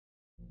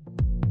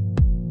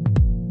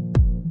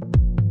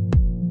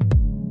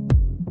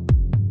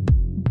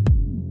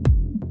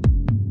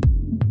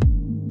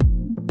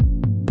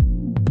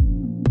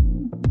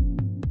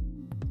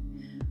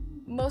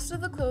Most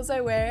of the clothes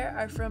I wear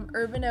are from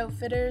Urban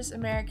Outfitters,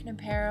 American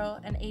Apparel,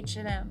 and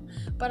H&M,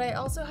 but I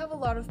also have a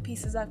lot of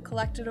pieces I've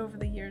collected over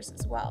the years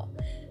as well.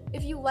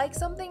 If you like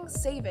something,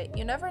 save it.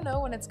 You never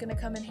know when it's going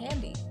to come in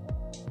handy.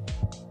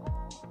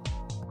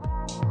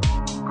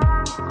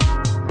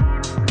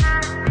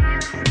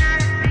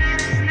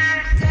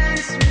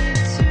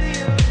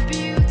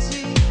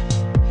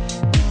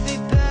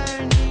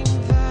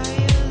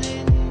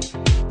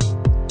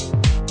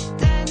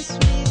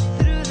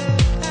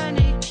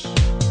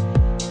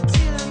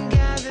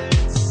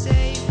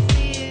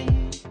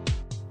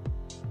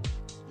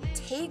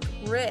 Take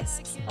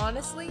risks.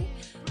 Honestly,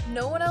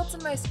 no one else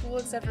in my school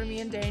except for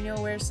me and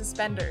Daniel wears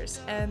suspenders,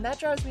 and that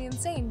drives me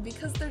insane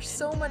because they're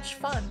so much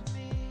fun.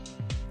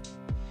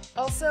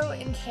 Also,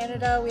 in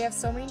Canada, we have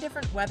so many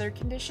different weather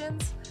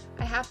conditions.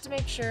 I have to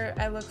make sure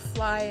I look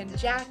fly in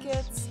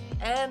jackets,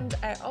 and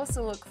I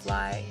also look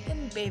fly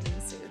in bathing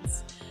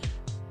suits.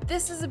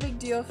 This is a big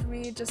deal for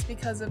me just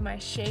because of my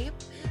shape,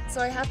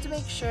 so I have to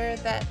make sure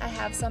that I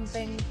have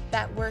something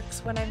that works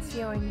when I'm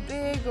feeling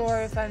big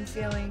or if I'm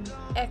feeling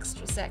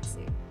extra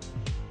sexy.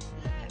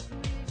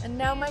 And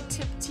now my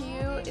tip to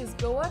you is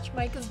go watch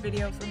Micah's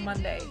video from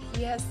Monday.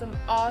 He has some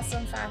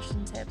awesome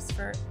fashion tips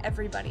for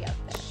everybody out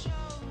there.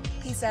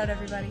 Peace out,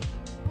 everybody.